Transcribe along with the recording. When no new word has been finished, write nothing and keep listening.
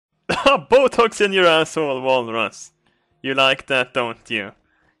Botox in your asshole, walrus. You like that, don't you?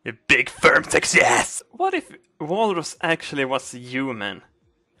 You big, firm, sexy ass! What if walrus actually was human?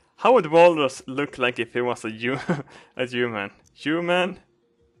 How would walrus look like if he was a human? Human?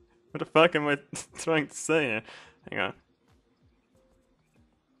 What the fuck am I trying to say here? Hang on.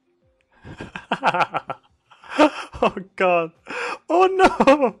 Oh god. Oh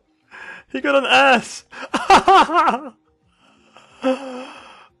no! He got an ass!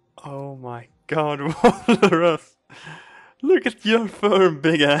 Oh my god, walrus! Look at your firm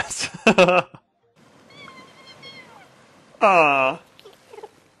big ass! Ah!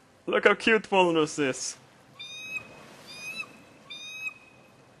 Look how cute walrus is!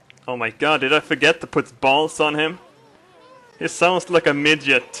 Oh my god, did I forget to put balls on him? He sounds like a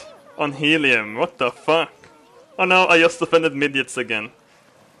midget on helium, what the fuck? Oh no, I just offended midgets again.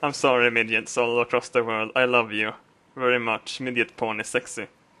 I'm sorry, midgets all across the world, I love you very much. Midget porn is sexy.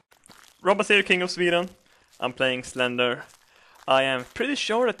 Robbaz here, King of Sweden. I'm playing Slender. I am pretty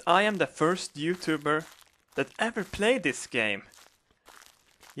sure that I am the first YouTuber that ever played this game.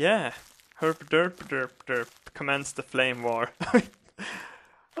 Yeah, herp derp derp derp commence the flame war.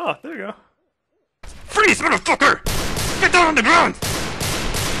 Oh, there you go. Freeze, motherfucker! Get down on the ground!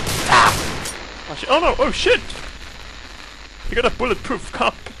 Ah! Oh no, oh shit! He got a bulletproof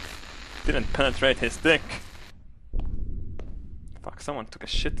cup. Didn't penetrate his dick. Fuck, someone took a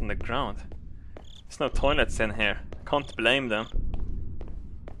shit on the ground. There's no toilets in here. Can't blame them.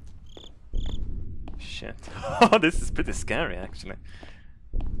 Shit. Oh, this is pretty scary actually.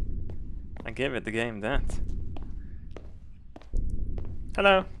 I gave it the game that.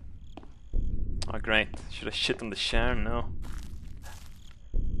 Hello. Oh great. Should I shit on the chair? No.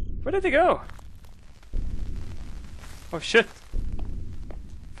 Where did he go? Oh shit.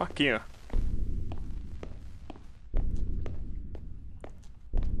 Fuck you.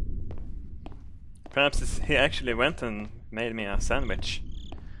 Perhaps he actually went and made me a sandwich.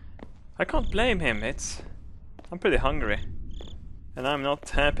 I can't blame him, I'm pretty hungry. And I'm not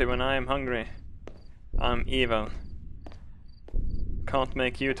happy when I am hungry. I'm evil. Can't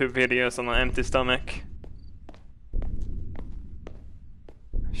make YouTube videos on an empty stomach.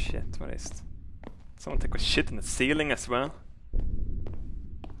 Shit, what is it? Someone took a shit in the ceiling as well.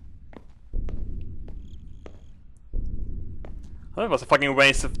 Oh, that was a fucking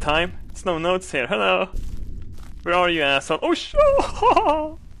waste of time. There's no notes here. Hello! Where are you, asshole?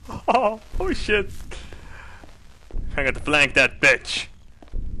 Oh, oh shit! I got to flank that bitch.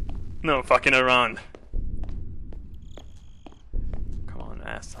 No fucking around. Come on,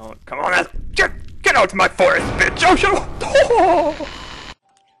 asshole. Come on, asshole. Get out of my forest, bitch! Oh, shit! Oh.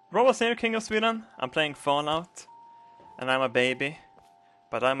 Robbaz here, King of Sweden. I'm playing Fallout. And I'm a baby.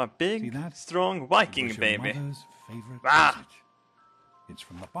 But I'm a big, strong Viking baby. Ah! It's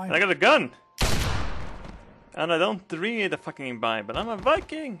from the Bible. And I got a gun! And I don't read the fucking Bible. I'm a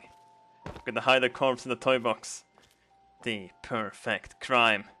Viking! I'm gonna hide the corpse in the toy box. The perfect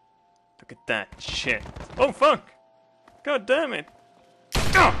crime. Look at that shit. Oh fuck! God damn it!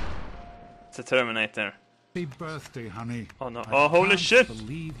 Oh! It's a Terminator. Happy birthday, honey. Oh no. Oh holy shit!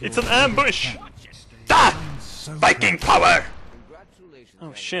 It's an ambush! Ah! Viking power!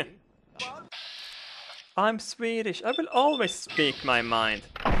 Oh shit. I'm Swedish. I will always speak my mind.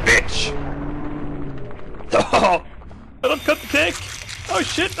 Bitch! Oh! I don't cut the cake! Oh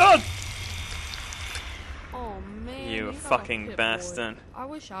shit! Oh! Oh man. You fucking bastard. I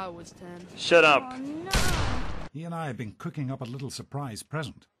wish I was 10. Shut up. Oh, no. He and I have been cooking up a little surprise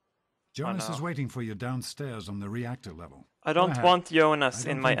present. Jonas is waiting for you downstairs on the reactor level. I don't want Jonas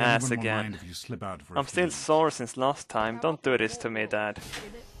in my ass again. I'm still sore since last time. Don't do this to me, Dad.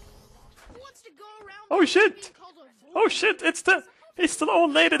 Oh shit! Oh shit! It's the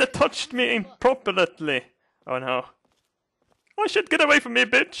old lady that touched me improperly. Oh no! Oh shit! Get away from me,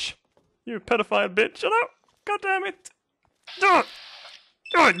 bitch! You pedophile bitch! Oh no! God damn it! Oh,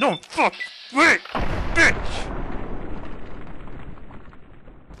 oh no! Fuck! Wait, bitch!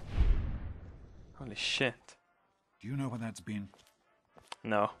 Holy shit! Do you know where that's been?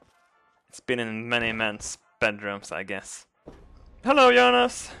 No. It's been in many men's bedrooms, I guess. Hello,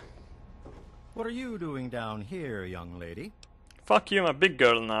 Jonas! What are you doing down here, young lady? Fuck you, I'm a big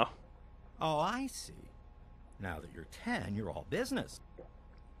girl now. Oh, I see. Now that you're 10, you're all business.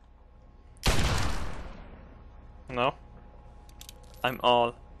 No. I'm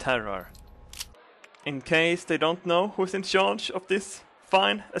all terror. In case they don't know who's in charge of this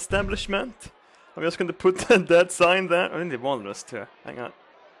fine establishment, I'm just going to put that sign there. I need the walrus too. Hang on.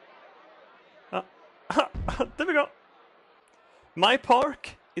 There we go. My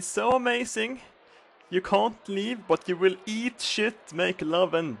park is so amazing. You can't leave, but you will eat shit, make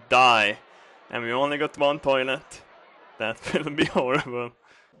love and die. And we only got one toilet. That will be horrible.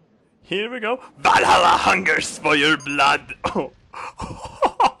 Here we go. Valhalla hungers for your blood. Oh.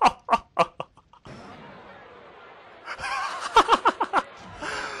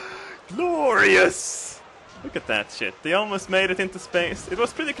 Glorious! Look at that shit. They almost made it into space. It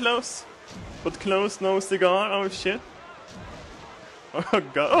was pretty close. But close, no cigar. Oh shit. Oh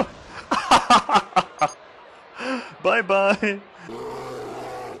god. Oh. Bye bye.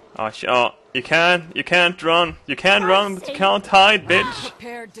 Oh shit. Oh, you can't run. You can run, but you can't hide, bitch.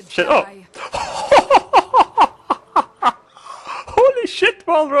 Shit. Oh. Holy shit,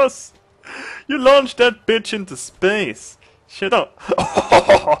 Walrus! You launched that bitch into space. Shit. Oh.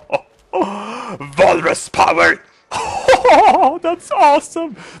 Walrus power! Oh, that's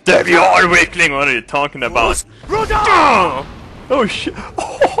awesome! There you are, weakling! What are you talking about? Oh shit!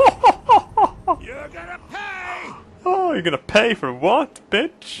 You're gonna pay! Oh, you're gonna pay for what,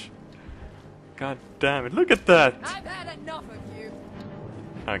 bitch? God damn it, look at that! I've had enough of you.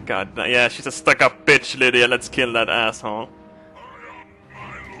 Oh god, yeah, she's a stuck-up bitch, Lydia. Let's kill that asshole.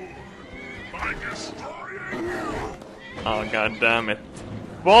 Oh god damn it.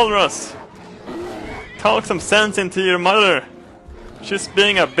 Walrus! Talk some sense into your mother! She's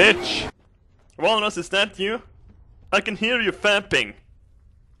being a bitch! Walrus, is that you? I can hear you fapping!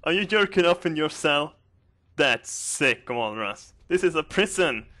 Are you jerking off in your cell? That's sick, Walrus. This is a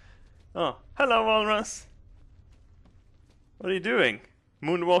prison! Oh, hello, Walrus! What are you doing?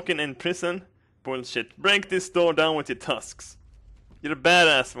 Moonwalking in prison? Bullshit. Break this door down with your tusks. You're a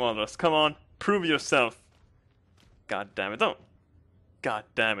badass, Walrus. Come on, prove yourself. God damn it, oh. God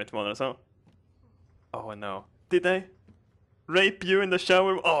damn it, Walrus, oh. Oh no. Did I rape you in the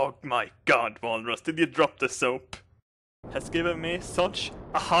shower? Oh my god, Walrus, did you drop the soap? Has given me such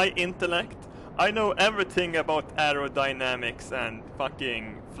a high intellect. I know everything about aerodynamics and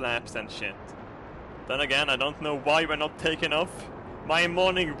fucking flaps and shit. Then again, I don't know why we're not taking off. My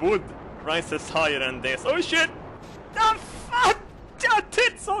morning wood rises higher than this. Oh shit! Ah, fuck! Ah,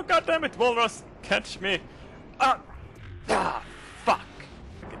 tits! Oh god damn it, Walrus! Catch me! Fuck!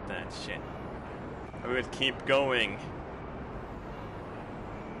 Look at that shit. I will keep going.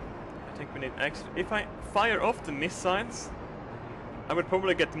 I think we need actually... If I fire off the missiles, I would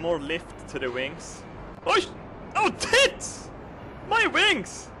probably get more lift to the wings. Oh, tits! My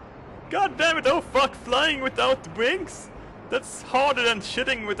wings! God damn it, oh fuck, flying without wings? That's harder than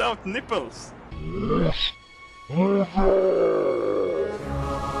shitting without nipples.